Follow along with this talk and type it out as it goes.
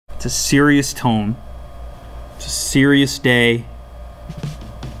It's a serious tone. It's a serious day.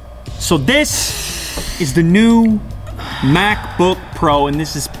 So this is the new MacBook Pro, and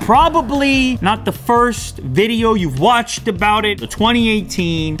this is probably not the first video you've watched about it. The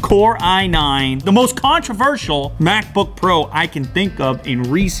 2018 Core i9, the most controversial MacBook Pro I can think of in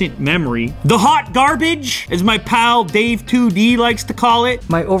recent memory. The hot garbage, as my pal Dave 2D likes to call it.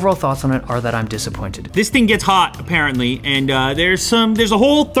 My overall thoughts on it are that I'm disappointed. This thing gets hot, apparently, and there's a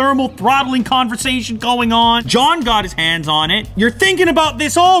whole thermal throttling conversation going on. John got his hands on it. You're thinking about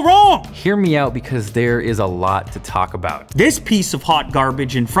this all wrong. Hear me out, because there is a lot to talk about. This piece of hot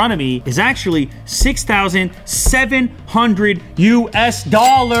garbage in front of me is actually $6,700 US.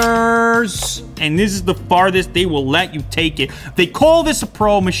 And this is the farthest they will let you take it. They call this a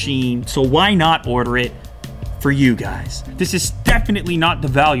pro machine, so why not order it for you guys? This is definitely not the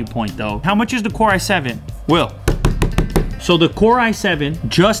value point though. How much is the Core i7? Will. So the Core i7,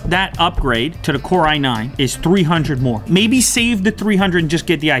 just that upgrade to the Core i9 is 300 more. Maybe save the 300 and just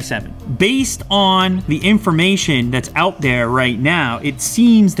get the i7. Based on the information that's out there right now, it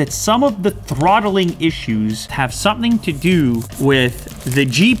seems that some of the throttling issues have something to do with the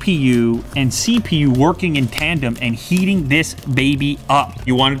GPU and CPU working in tandem and heating this baby up.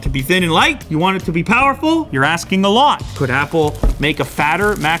 You want it to be thin and light? You want it to be powerful? You're asking a lot. Could Apple make a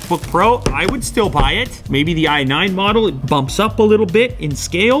fatter MacBook Pro? I would still buy it. Maybe the i9 model, it bumps up a little bit in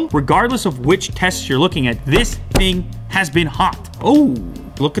scale. Regardless of which tests you're looking at, this thing has been hot. Oh,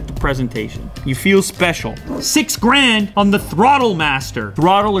 look at the presentation. You feel special. $6 grand on the Throttle Master.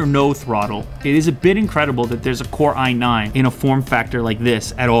 Throttle or no throttle. It is a bit incredible that there's a Core i9 in a form factor like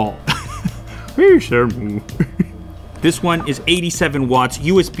this at all. This one is 87 watts,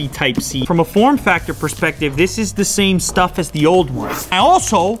 USB Type-C. From a form factor perspective, this is the same stuff as the old one. I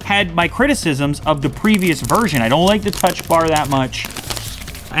also had my criticisms of the previous version. I don't like the touch bar that much.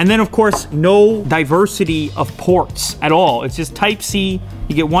 And then of course, no diversity of ports at all. It's just Type-C,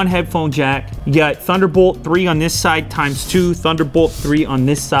 you get one headphone jack, you got Thunderbolt 3 on this side times 2, Thunderbolt 3 on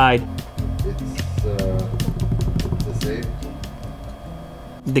this side.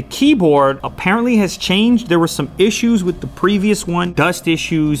 The keyboard apparently has changed. There were some issues with the previous one, dust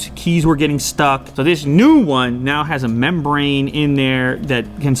issues, keys were getting stuck. So this new one now has a membrane in there that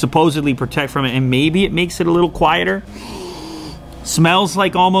can supposedly protect from it, and maybe it makes it a little quieter. Smells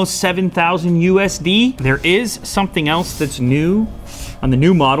like almost 7,000 USD. There is something else that's new on the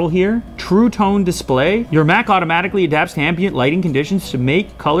new model here. True Tone display. Your Mac automatically adapts to ambient lighting conditions to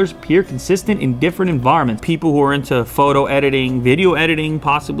make colors appear consistent in different environments. People who are into photo editing, video editing,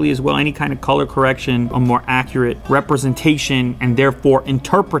 possibly as well, any kind of color correction, a more accurate representation and therefore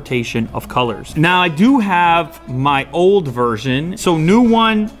interpretation of colors. Now I do have my old version. So new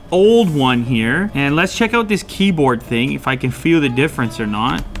one, old one here. And let's check out this keyboard thing, if I can feel the difference or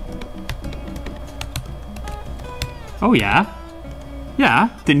not. Oh yeah. Yeah,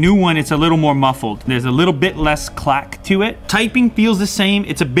 the new one, it's a little more muffled. There's a little bit less clack to it. Typing feels the same.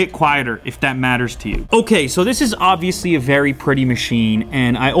 It's a bit quieter, if that matters to you. Okay, so this is obviously a very pretty machine,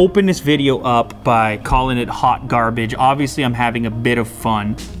 and I opened this video up by calling it hot garbage. Obviously, I'm having a bit of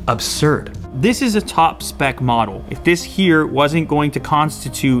fun. Absurd. This is a top spec model. If this here wasn't going to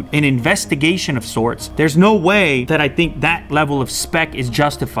constitute an investigation of sorts, there's no way that I think that level of spec is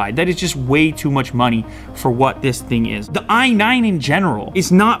justified. That is just way too much money for what this thing is. The i9 in general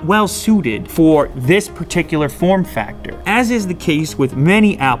is not well suited for this particular form factor. As is the case with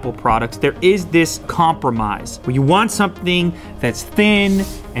many Apple products, there is this compromise where you want something that's thin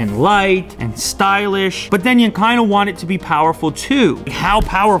and light and stylish, but then you kind of want it to be powerful too. How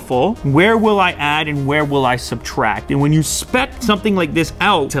powerful? Where will I add and where will I subtract? And when you spec something like this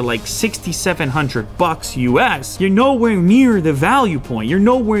out to like 6,700 bucks US, you're nowhere near the value point. You're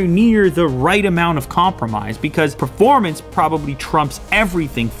nowhere near the right amount of compromise, because performance probably trumps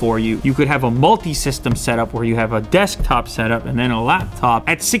everything for you. You could have a multi-system setup where you have a desktop setup and then a laptop.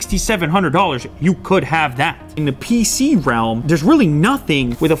 At $6,700, you could have that. In the PC realm, there's really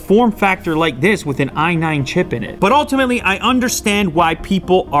nothing with a form factor like this with an i9 chip in it. But ultimately, I understand why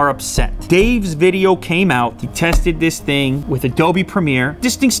people are upset. Dave's video came out, he tested this thing with Adobe Premiere.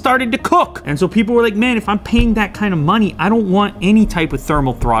 This thing started to cook. And so people were like, man, if I'm paying that kind of money, I don't want any type of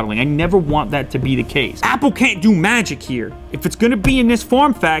thermal throttling. I never want that to be the case. Apple can't do magic here. if it's gonna be in this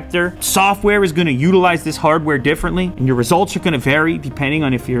form factor, software is gonna utilize this hardware differently, and your results are gonna vary depending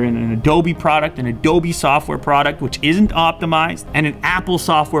on if you're in an Adobe product, an Adobe software product, which isn't optimized, and an Apple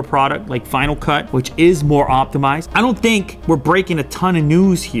software product like Final Cut, which is more optimized. I don't think we're breaking a ton of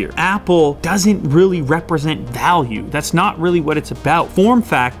news here. Apple doesn't really represent value. That's not really what it's about. Form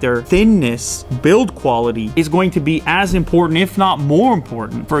factor, thinness, build quality is going to be as important, if not more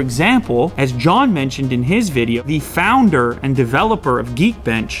important. For example, as John mentioned in his video, the founder and developer of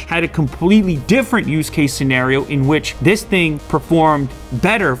Geekbench had a completely different use case scenario in which this thing performed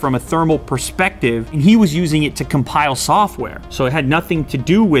better from a thermal perspective, and he was using it to compile software. So it had nothing to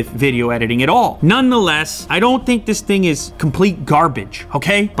do with video editing at all. Nonetheless, I don't think this thing is complete garbage,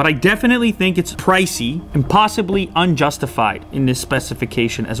 okay? But I definitely think it's pricey and possibly unjustified in this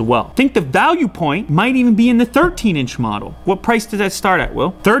specification as well. I think the value point might even be in the 13-inch model. What price does that start at,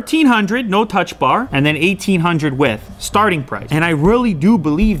 Will? $1,300, no touch bar, and then $1,800 with starting price. And I really do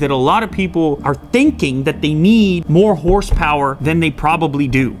believe that a lot of people are thinking that they need more horsepower than they probably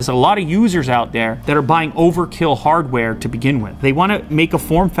do. There's a lot of users out there that are buying overkill hardware to begin with. They want to make a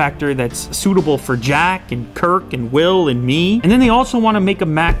form factor that's suitable for Jack and Kirk and Will and me. And then they also want to make a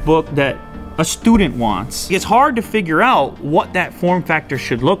MacBook that a student wants. It's hard to figure out what that form factor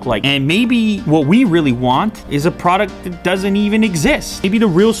should look like. And maybe what we really want is a product that doesn't even exist. Maybe the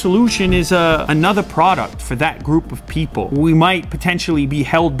real solution is another product for that group of people. We might potentially be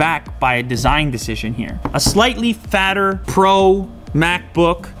held back by a design decision here. A slightly fatter Pro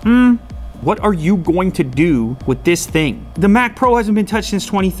MacBook. What are you going to do with this thing? The Mac Pro hasn't been touched since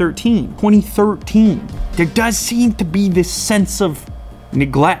 2013. 2013. There does seem to be this sense of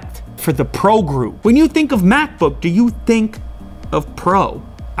neglect for the Pro group. When you think of MacBook, do you think of Pro?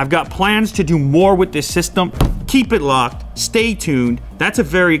 I've got plans to do more with this system. Keep it locked. Stay tuned. That's a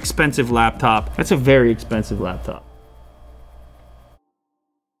very expensive laptop. That's a very expensive laptop.